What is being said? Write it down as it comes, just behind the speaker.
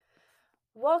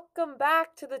Welcome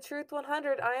back to the Truth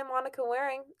 100. I am Monica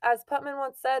Waring. As Putman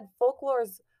once said, folklore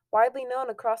is widely known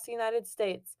across the United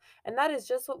States, and that is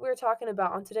just what we're talking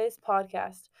about on today's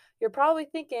podcast. You're probably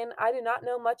thinking, I do not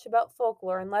know much about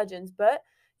folklore and legends, but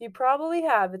you probably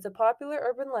have. It's a popular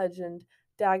urban legend,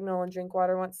 Dagnall and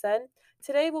Drinkwater once said.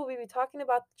 Today we'll be talking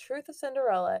about the truth of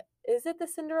Cinderella. Is it the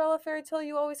Cinderella fairy tale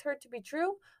you always heard to be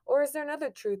true, or is there another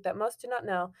truth that most do not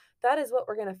know? That is what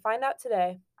we're going to find out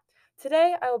today.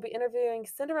 Today, I will be interviewing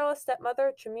Cinderella's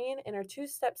stepmother, Tremine, and her two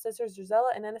stepsisters,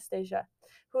 Drizella and Anastasia,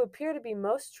 who appear to be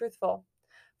most truthful.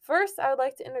 First, I would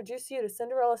like to introduce you to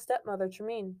Cinderella's stepmother,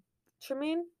 Tremine.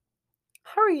 Tremine,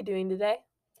 how are you doing today?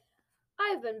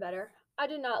 I've been better. I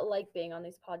do not like being on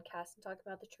these podcasts and talking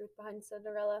about the truth behind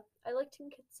Cinderella. I like to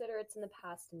consider it's in the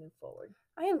past and move forward.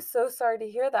 I am so sorry to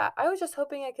hear that. I was just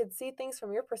hoping I could see things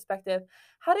from your perspective.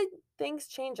 How did things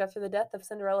change after the death of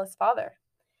Cinderella's father?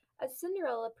 As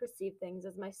Cinderella perceived things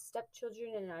as my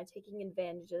stepchildren and I taking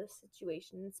advantage of the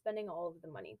situation and spending all of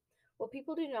the money. What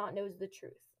people do not know is the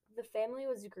truth. The family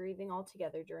was grieving all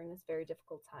together during this very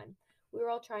difficult time. We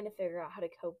were all trying to figure out how to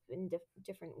cope in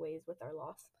different ways with our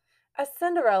loss. As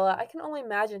Cinderella, I can only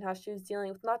imagine how she was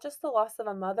dealing with not just the loss of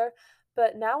a mother,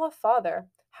 but now a father.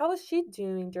 How was she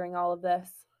doing during all of this?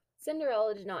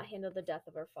 Cinderella did not handle the death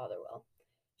of her father well.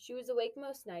 She was awake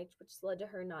most nights, which led to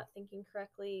her not thinking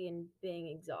correctly and being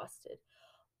exhausted.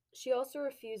 She also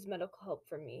refused medical help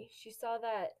from me. She saw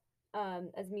that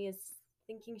as me as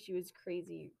thinking she was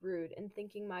crazy, rude, and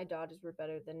thinking my daughters were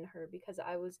better than her because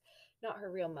I was not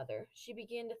her real mother. She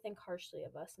began to think harshly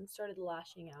of us and started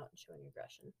lashing out and showing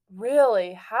aggression.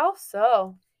 Really? How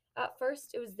so? At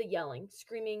first, it was the yelling,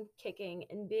 screaming, kicking,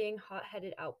 and being hot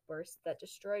headed outbursts that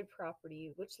destroyed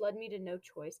property, which led me to no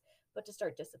choice but to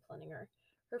start disciplining her.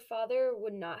 Her father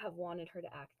would not have wanted her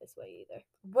to act this way either.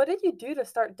 What did you do to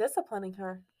start disciplining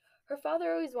her? Her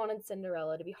father always wanted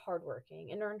Cinderella to be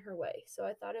hardworking and earn her way, so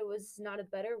I thought it was not a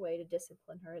better way to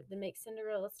discipline her than make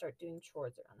Cinderella start doing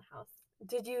chores around the house.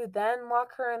 Did you then lock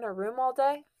her in her room all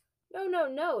day? No, no,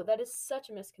 no, that is such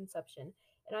a misconception,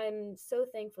 and I am so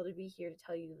thankful to be here to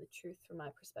tell you the truth from my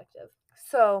perspective.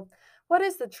 So, what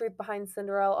is the truth behind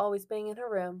Cinderella always being in her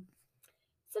room?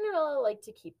 Cinderella liked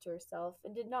to keep to herself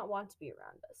and did not want to be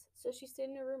around us, so she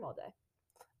stayed in her room all day.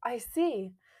 I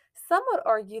see. Some would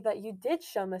argue that you did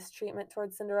show mistreatment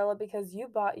towards Cinderella because you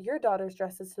bought your daughter's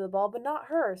dresses to the ball, but not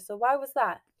hers. So, why was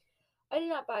that? I did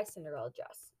not buy Cinderella a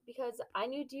dress because I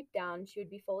knew deep down she would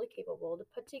be fully capable to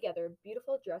put together a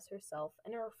beautiful dress herself,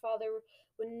 and her father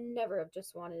would never have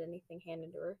just wanted anything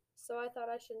handed to her, so I thought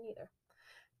I shouldn't either.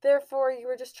 Therefore, you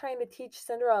were just trying to teach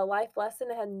Cinderella a life lesson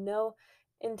and had no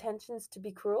intentions to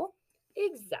be cruel?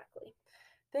 Exactly.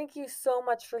 Thank you so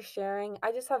much for sharing.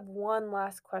 I just have one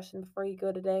last question before you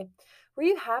go today. Were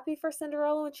you happy for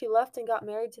Cinderella when she left and got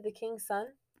married to the king's son?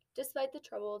 Despite the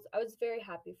troubles, I was very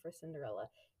happy for Cinderella.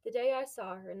 The day I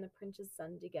saw her and the prince's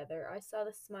son together, I saw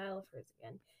the smile of hers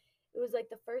again. It was like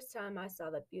the first time I saw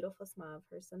that beautiful smile of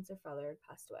hers since her father had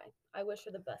passed away. I wish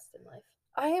her the best in life.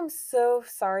 I am so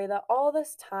sorry that all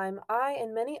this time I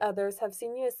and many others have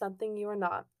seen you as something you are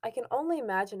not. I can only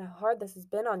imagine how hard this has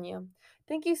been on you.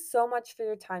 Thank you so much for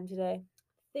your time today.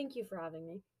 Thank you for having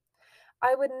me.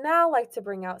 I would now like to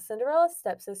bring out Cinderella's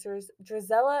stepsisters,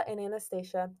 Drizella and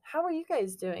Anastasia. How are you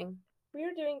guys doing? We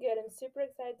are doing good and super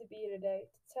excited to be here today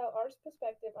to tell our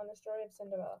perspective on the story of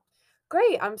Cinderella.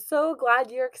 Great, I'm so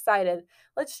glad you're excited.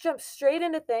 Let's jump straight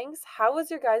into things. How was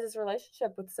your guys'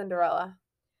 relationship with Cinderella?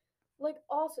 Like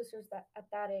all sisters at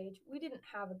that age, we didn't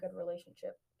have a good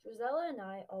relationship. Drizella and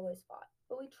I always fought,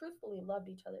 but we truthfully loved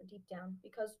each other deep down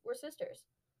because we're sisters.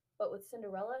 But with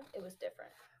Cinderella, it was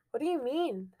different. What do you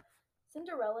mean?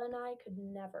 Cinderella and I could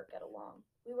never get along.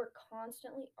 We were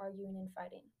constantly arguing and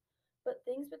fighting. But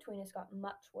things between us got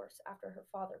much worse after her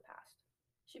father passed.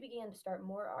 She began to start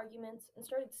more arguments and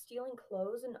started stealing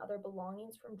clothes and other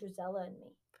belongings from Drizella and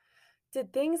me.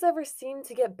 Did things ever seem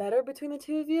to get better between the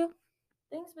two of you?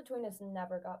 Things between us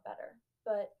never got better,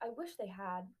 but I wish they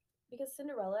had. Because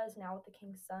Cinderella is now with the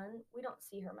king's son, we don't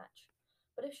see her much.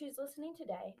 But if she's listening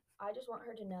today, I just want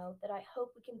her to know that I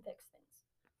hope we can fix things.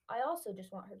 I also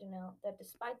just want her to know that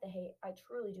despite the hate, I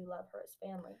truly do love her as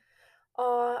family.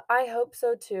 Aw, I hope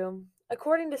so too.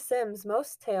 According to Sims,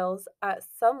 most tales at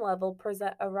some level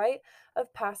present a rite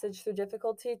of passage through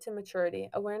difficulty to maturity,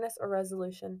 awareness, or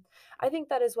resolution. I think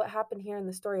that is what happened here in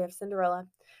the story of Cinderella.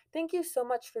 Thank you so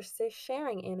much for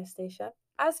sharing, Anastasia.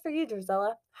 As for you,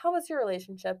 Drizella, how was your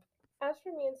relationship? As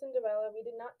for me and Cinderella, we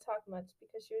did not talk much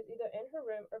because she was either in her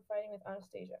room or fighting with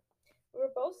Anastasia. We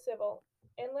were both civil,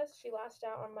 unless she lashed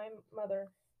out on my mother,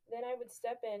 then I would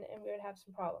step in and we would have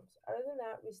some problems. Other than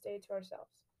that, we stayed to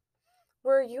ourselves.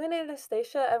 Were you and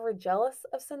Anastasia ever jealous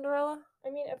of Cinderella?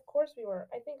 I mean, of course we were.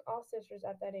 I think all sisters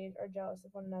at that age are jealous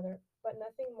of one another, but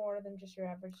nothing more than just your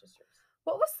average sisters.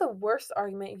 What was the worst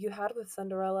argument you had with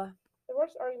Cinderella? The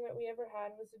worst argument we ever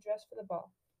had was the dress for the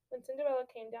ball. When Cinderella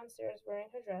came downstairs wearing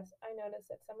her dress, I noticed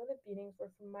that some of the beatings were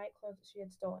from my clothes that she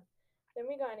had stolen. Then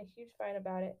we got in a huge fight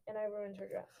about it, and I ruined her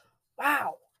dress.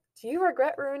 Wow! Do you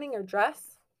regret ruining your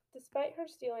dress? Despite her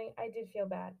stealing, I did feel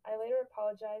bad. I later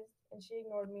apologized, and she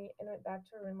ignored me and went back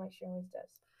to her room like she always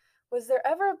does. Was there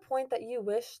ever a point that you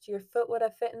wished your foot would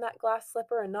have fit in that glass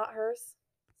slipper and not hers?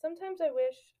 Sometimes I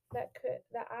wish that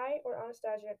I or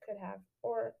Anastasia could have,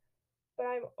 but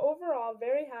I'm overall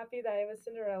very happy that it was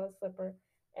Cinderella's slipper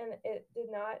and it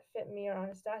did not fit me or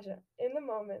Anastasia. In the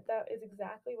moment, that is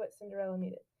exactly what Cinderella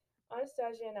needed.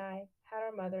 Anastasia and I had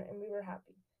our mother and we were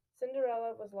happy.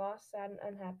 Cinderella was lost, sad, and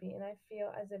unhappy, and I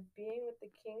feel as if being with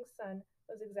the king's son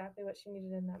was exactly what she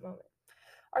needed in that moment.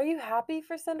 Are you happy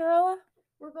for Cinderella?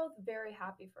 We're both very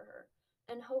happy for her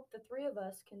and hope the three of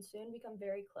us can soon become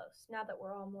very close now that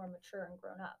we're all more mature and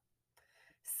grown up.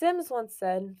 Sims once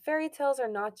said, fairy tales are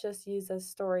not just used as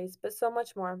stories, but so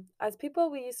much more. As people,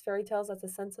 we use fairy tales as a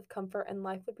sense of comfort, and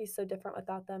life would be so different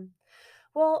without them.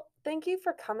 Well, thank you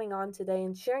for coming on today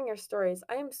and sharing your stories.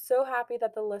 I am so happy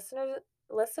that the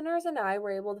listeners and I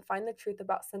were able to find the truth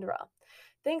about Cinderella.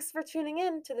 Thanks for tuning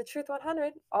in to the Truth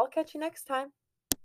 100. I'll catch you next time.